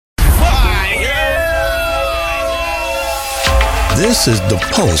This is the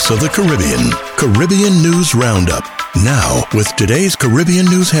Pulse of the Caribbean, Caribbean News Roundup. Now, with today's Caribbean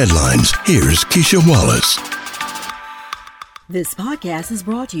news headlines, here's Keisha Wallace. This podcast is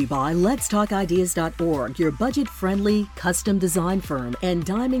brought to you by letstalkideas.org, your budget-friendly custom design firm, and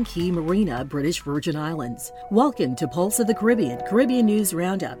Diamond Key Marina, British Virgin Islands. Welcome to Pulse of the Caribbean, Caribbean News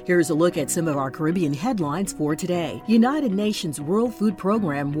Roundup. Here's a look at some of our Caribbean headlines for today. United Nations World Food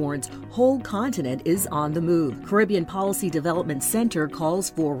Program warns whole continent is on the move. Caribbean Policy Development Center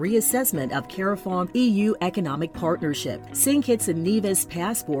calls for reassessment of CARIFORM EU economic partnership. St. Kitts and Nevis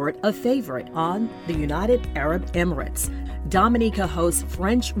passport a favorite on the United Arab Emirates. Dominica hosts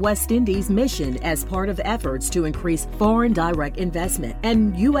French West Indies mission as part of efforts to increase foreign direct investment.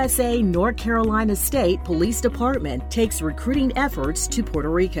 And USA North Carolina State Police Department takes recruiting efforts to Puerto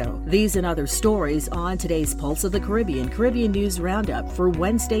Rico. These and other stories on today's Pulse of the Caribbean, Caribbean News Roundup for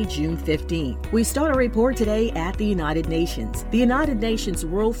Wednesday, June 15th. We start our report today at the United Nations. The United Nations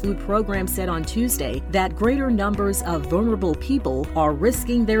World Food Program said on Tuesday that greater numbers of vulnerable people are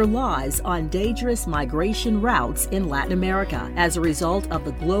risking their lives on dangerous migration routes in Latin America as a result of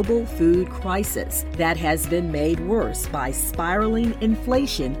the global food crisis that has been made worse by spiraling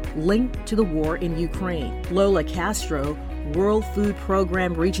inflation linked to the war in Ukraine. Lola Castro, World Food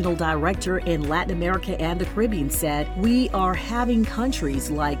Program Regional Director in Latin America and the Caribbean, said, "We are having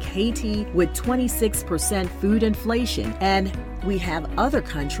countries like Haiti with 26% food inflation, and we have other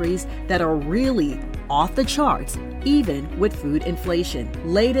countries that are really off the charts, even with food inflation."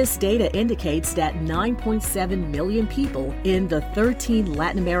 Latest data indicates that 9.7 million people in the 13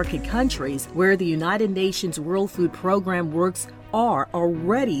 Latin American countries where the United Nations World Food Program works are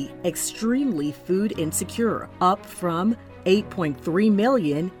already extremely food insecure, up from 8.3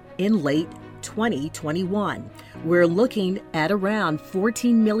 million in late 2021. We're looking at around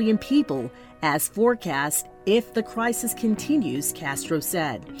 14 million people as forecast if the crisis continues, Castro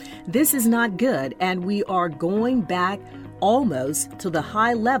said. This is not good, and we are going back almost to the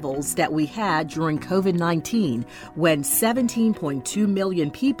high levels that we had during COVID-19, when 17.2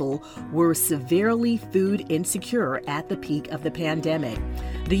 million people were severely food insecure at the peak of the pandemic.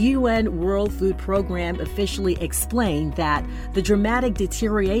 The UN World Food Program officially explained that the dramatic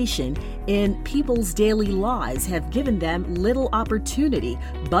deterioration in people's daily lives have given them little opportunity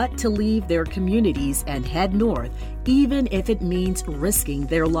but to leave their communities and head north, even if it means risking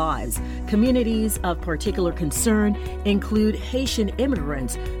their lives. Communities of particular concern include Haitian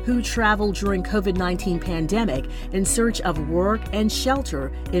immigrants who traveled during COVID-19 pandemic in search of work and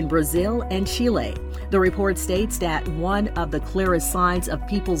shelter in Brazil and Chile. The report states that one of the clearest signs of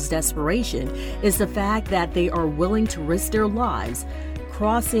people's desperation is the fact that they are willing to risk their lives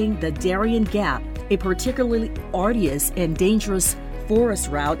crossing the Darien Gap, a particularly arduous and dangerous forest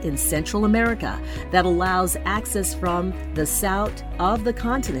route in Central America that allows access from the south of the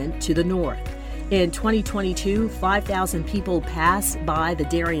continent to the north. In 2022, 5,000 people passed by the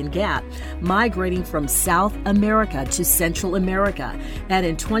Darien Gap, migrating from South America to Central America. And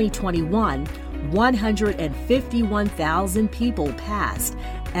in 2021, 151,000 people passed.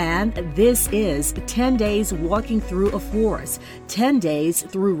 And this is 10 days walking through a forest, 10 days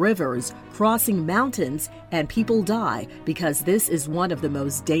through rivers, crossing mountains, and people die because this is one of the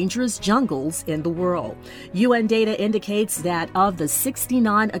most dangerous jungles in the world. UN data indicates that of the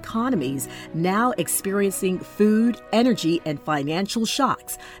 69 economies now experiencing food, energy, and financial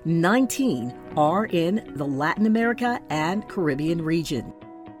shocks, 19 are in the Latin America and Caribbean region.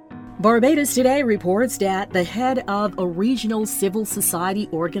 Barbados Today reports that the head of a regional civil society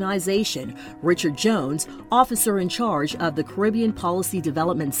organization, Richard Jones, officer in charge of the Caribbean Policy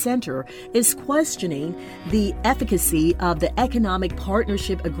Development Center, is questioning the efficacy of the Economic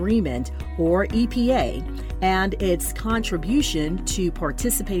Partnership Agreement, or EPA, and its contribution to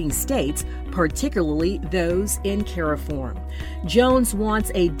participating states, particularly those in CARIFORM. Jones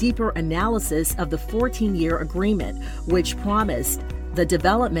wants a deeper analysis of the 14-year agreement, which promised the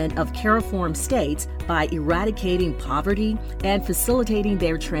development of CARIFORM states by eradicating poverty and facilitating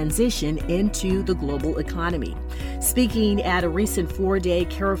their transition into the global economy. Speaking at a recent 4-day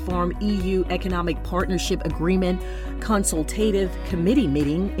CARIFORM EU Economic Partnership Agreement consultative committee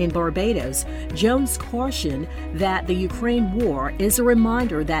meeting in Barbados, Jones cautioned that the Ukraine war is a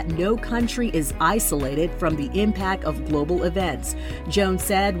reminder that no country is isolated from the impact of global events. Jones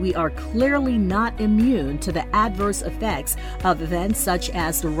said, "We are clearly not immune to the adverse effects of events such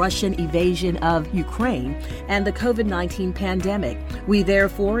as the Russian invasion of Ukraine and the COVID-19 pandemic. We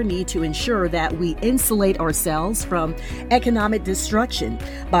therefore need to ensure that we insulate ourselves from economic destruction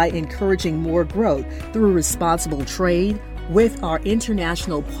by encouraging more growth through responsible trade, with our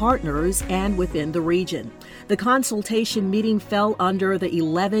international partners and within the region. The consultation meeting fell under the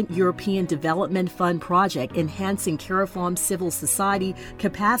 11th European Development Fund project, enhancing CARIFORM civil society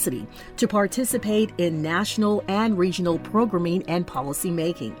capacity to participate in national and regional programming and policy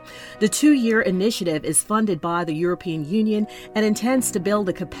making. The 2-year initiative is funded by the European Union and intends to build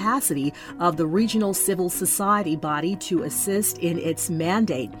the capacity of the regional civil society body to assist in its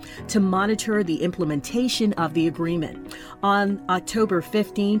mandate to monitor the implementation of the agreement. On October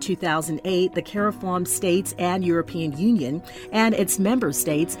 15, 2008, the CARIFORM states and European Union and its member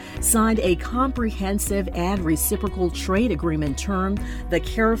states signed a comprehensive and reciprocal trade agreement termed the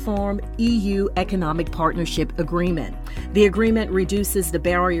CARIFORM EU Economic Partnership Agreement. The agreement reduces the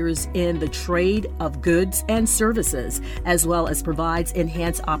barriers in the trade of goods and services, as well as provides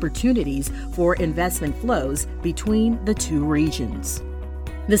enhanced opportunities for investment flows between the two regions.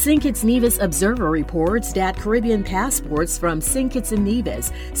 The St. Kitts Nevis Observer reports that Caribbean passports from St. Kitts and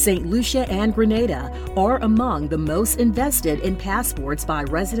Nevis, St. Lucia, and Grenada are among the most invested in passports by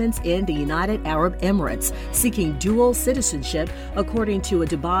residents in the United Arab Emirates seeking dual citizenship, according to a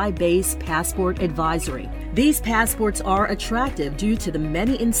Dubai-based passport advisory. These passports are attractive due to the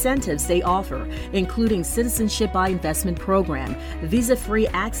many incentives they offer, including citizenship by investment program, visa-free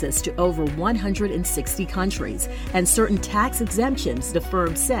access to over 160 countries, and certain tax exemptions, the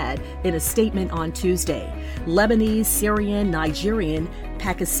firm said in a statement on Tuesday. Lebanese, Syrian, Nigerian,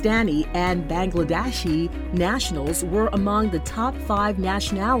 Pakistani, and Bangladeshi nationals were among the top 5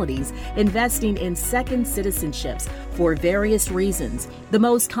 nationalities investing in second citizenships for various reasons. The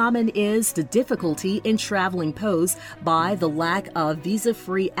most common is the difficulty in traveling posed by the lack of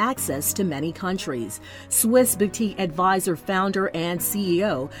visa-free access to many countries. Swiss boutique advisor, founder, and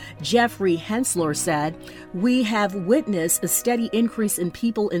CEO Jeffrey Hensler said, "We have witnessed a steady increase in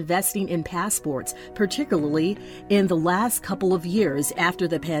people investing in passports, particularly in the last couple of years after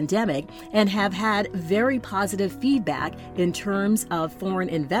the pandemic, and have had very positive feedback in terms of foreign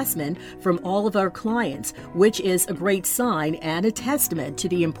investment from all of our clients, which is a great sign and a testament to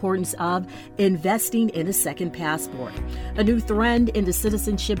the importance of investing in a second passport." A new trend in the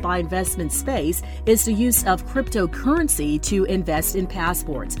citizenship by investment space is the use of cryptocurrency to invest in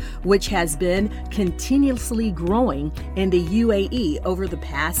passports, which has been continuously growing in the UAE over the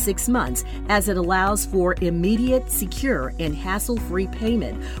past 6 months, as it allows for immediate, secure, and hassle-free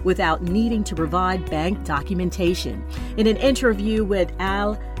payment without needing to provide bank documentation. In an interview with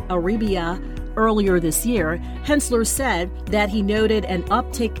Al Arabiya earlier this year, Hensler said that he noted an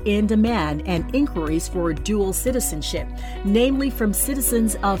uptick in demand and inquiries for dual citizenship, namely from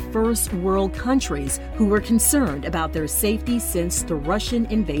citizens of first world countries who were concerned about their safety since the Russian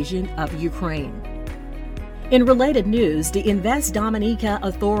invasion of Ukraine. In related news, the Invest Dominica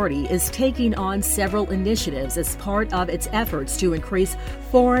Authority is taking on several initiatives as part of its efforts to increase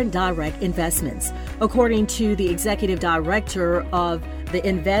foreign direct investments. According to the executive director of the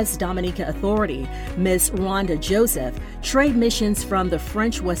Invest Dominica Authority, Ms. Rhonda Joseph, trade missions from the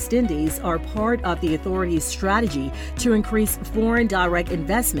French West Indies are part of the authority's strategy to increase foreign direct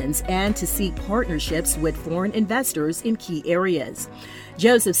investments and to seek partnerships with foreign investors in key areas.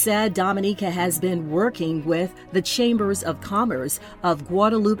 Joseph said Dominica has been working with the Chambers of Commerce of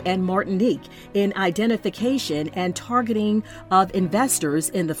Guadeloupe and Martinique in identification and targeting of investors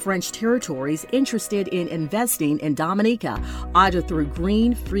in the French territories interested in investing in Dominica, either through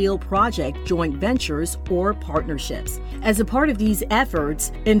Greenfield Project joint ventures or partnerships. As a part of these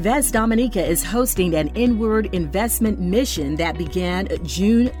efforts, Invest Dominica is hosting an inward investment mission that began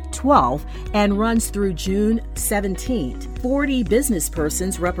June 12th and runs through June 17th. 40 business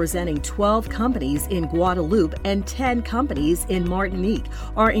persons representing 12 companies in Guadeloupe and 10 companies in Martinique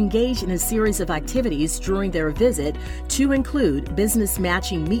are engaged in a series of activities during their visit to include business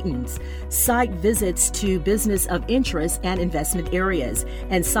matching meetings, site visits to business of interest and investment areas,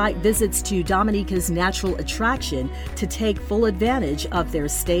 and site visits to Dominica's natural attraction to take full advantage of their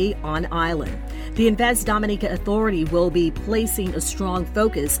stay on island. The Invest Dominica Authority will be placing a strong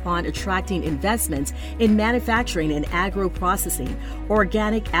focus on attracting investments in manufacturing and agro-processing,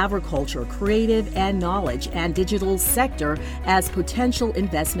 organic agriculture, creative and knowledge, and digital sector as potential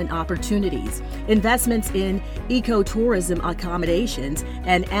investment opportunities. Investments in ecotourism accommodations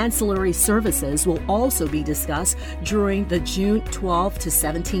and ancillary services will also be discussed during the June 12 to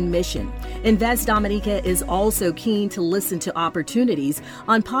 17 mission. Invest Dominica is also keen to listen to opportunities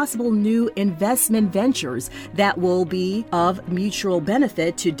on possible new investment ventures that will be of mutual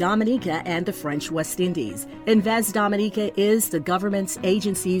benefit to Dominica and the French West Indies. Invest Dominica is the government's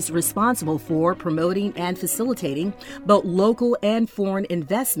agencies responsible for promoting and facilitating both local and foreign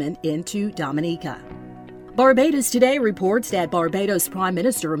investment into Dominica. Barbados Today reports that Barbados Prime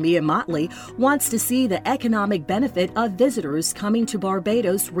Minister Mia Mottley wants to see the economic benefit of visitors coming to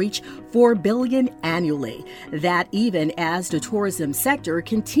Barbados reach $4 billion annually. That even as the tourism sector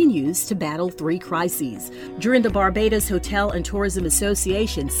continues to battle three crises. During the Barbados Hotel and Tourism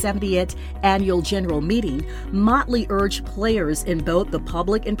Association's 70th annual general meeting, Mottley urged players in both the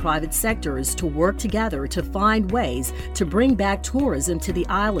public and private sectors to work together to find ways to bring back tourism to the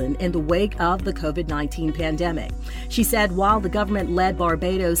island in the wake of the COVID-19 pandemic. She said while the government-led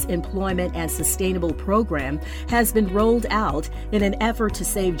Barbados Employment and Sustainable Program has been rolled out in an effort to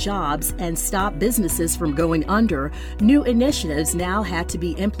save jobs and stop businesses from going under, new initiatives now had to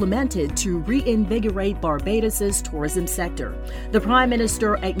be implemented to reinvigorate Barbados's tourism sector. The Prime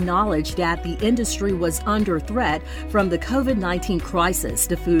Minister acknowledged that the industry was under threat from the COVID-19 crisis,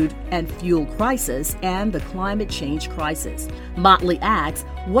 the food and fuel crisis, and the climate change crisis. Mottley asks,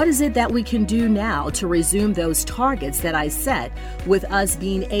 "What is it that we can do now to resume those targets that I set, with us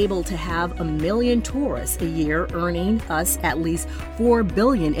being able to have 1 million tourists a year, earning us at least $4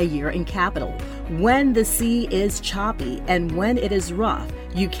 billion a year in capital? When the sea is choppy and when it is rough,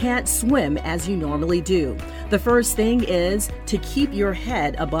 you can't swim as you normally do. The first thing is to keep your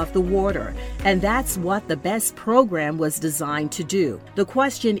head above the water, and that's what the BEST program was designed to do. The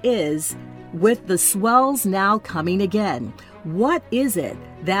question is, with the swells now coming again, what is it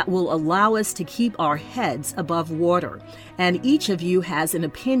that will allow us to keep our heads above water?" And each of you has an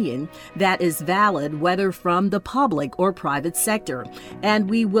opinion that is valid, whether from the public or private sector. And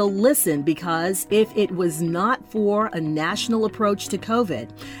we will listen, because if it was not for a national approach to COVID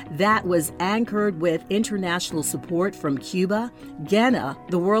that was anchored with international support from Cuba, Ghana,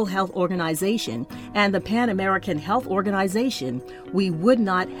 the World Health Organization, and the Pan American Health Organization, we would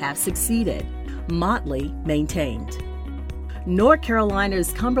not have succeeded, Mottley maintained. North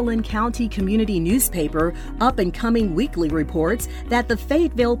Carolina's Cumberland County Community Newspaper Up and Coming Weekly reports that the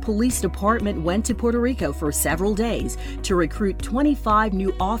Fayetteville Police Department went to Puerto Rico for several days to recruit 25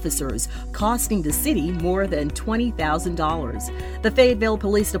 new officers, costing the city more than $20,000. The Fayetteville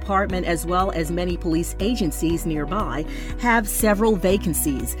Police Department, as well as many police agencies nearby, have several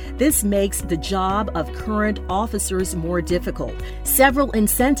vacancies. This makes the job of current officers more difficult. Several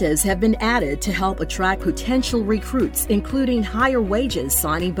incentives have been added to help attract potential recruits, including higher wages,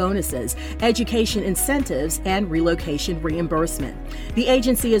 signing bonuses, education incentives, and relocation reimbursement. The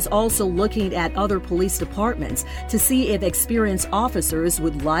agency is also looking at other police departments to see if experienced officers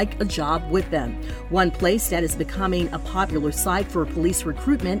would like a job with them. One place that is becoming a popular site for police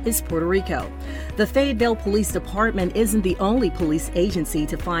recruitment is Puerto Rico. The Fayetteville Police Department isn't the only police agency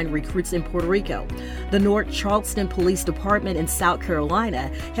to find recruits in Puerto Rico. The North Charleston Police Department in South Carolina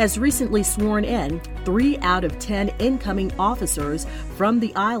has recently sworn in 3 out of 10 incoming officers from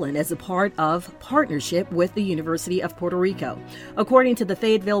the island as a part of partnership with the University of Puerto Rico. According to the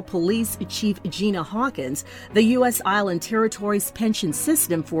Fayetteville Police Chief Gina Hawkins, the U.S. Island Territory's pension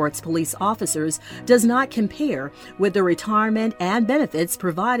system for its police officers does not compare with the retirement and benefits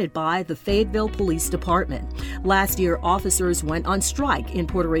provided by the Fayetteville Police Department. Last year, officers went on strike in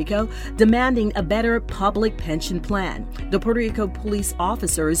Puerto Rico, demanding a better public pension plan. The Puerto Rico police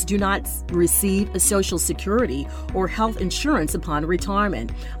officers do not receive Social Security or health insurance upon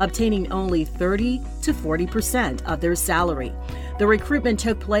retirement, obtaining only 30 to 40% of their salary. The recruitment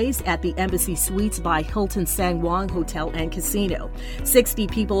took place at the Embassy Suites by Hilton San Juan Hotel and Casino. 60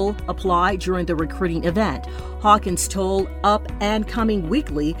 people applied during the recruiting event. Hawkins told Up and Coming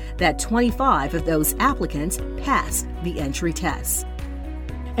Weekly that 25 of those applicants passed the entry test.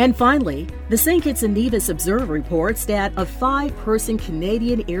 And finally, the St. Kitts and Nevis Observer reports that a 5-person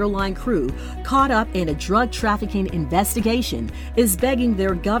Canadian airline crew caught up in a drug trafficking investigation is begging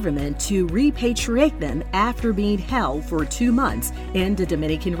their government to repatriate them after being held for 2 months in the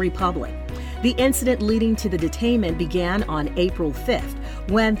Dominican Republic. The incident leading to the detainment began on April 5th,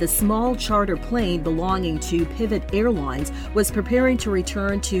 when the small charter plane belonging to Pivot Airlines was preparing to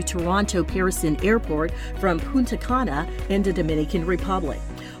return to Toronto Pearson Airport from Punta Cana in the Dominican Republic.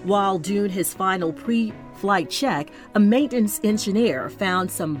 While doing his final pre-flight check, a maintenance engineer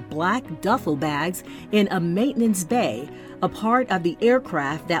found some black duffel bags in a maintenance bay, a part of the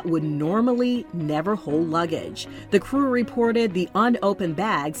aircraft that would normally never hold luggage. The crew reported the unopened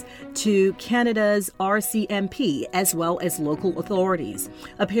bags to Canada's RCMP as well as local authorities.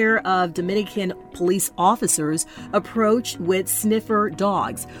 A pair of Dominican police officers approached with sniffer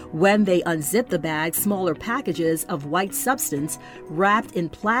dogs. When they unzipped the bags, smaller packages of white substance wrapped in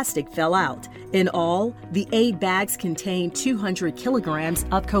plastic fell out. In all, the 8 bags contained 200 kilograms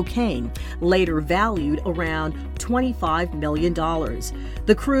of cocaine, later valued around $25 million.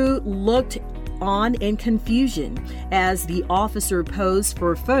 The crew looked on in confusion as the officer posed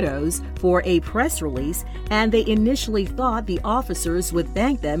for photos for a press release, and they initially thought the officers would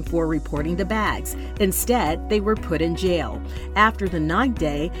thank them for reporting the bags. Instead, they were put in jail. After the 9th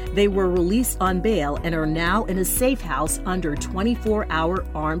day, they were released on bail and are now in a safe house under 24-hour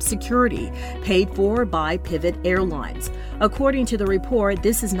armed security, paid for by Pivot Airlines. According to the report,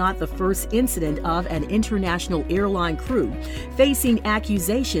 this is not the first incident of an international airline crew facing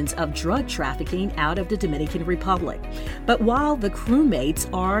accusations of drug trafficking out of the Dominican Republic. But while the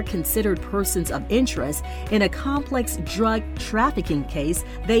crewmates are considered persons of interest in a complex drug trafficking case,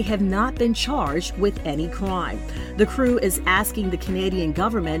 they have not been charged with any crime. The crew is asking the Canadian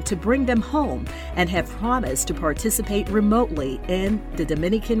government to bring them home and have promised to participate remotely in the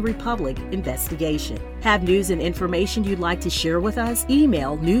Dominican Republic investigation. Have news and information you'd like to share with us?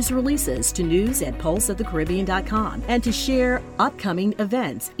 Email news releases to news@pulseofthecaribbean.com. And to share upcoming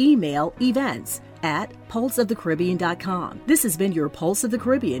events, email events@pulseofthecaribbean.com. This has been your Pulse of the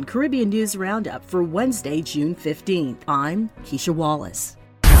Caribbean News Roundup for Wednesday, June 15th. I'm Keisha Wallace.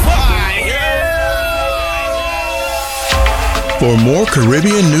 For more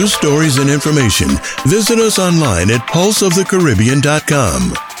Caribbean news stories and information, visit us online at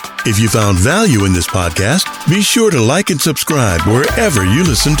pulseofthecaribbean.com. If you found value in this podcast, be sure to like and subscribe wherever you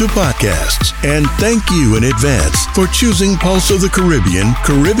listen to podcasts. And thank you in advance for choosing Pulse of the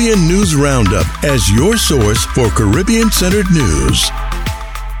Caribbean News Roundup as your source for Caribbean-centered news.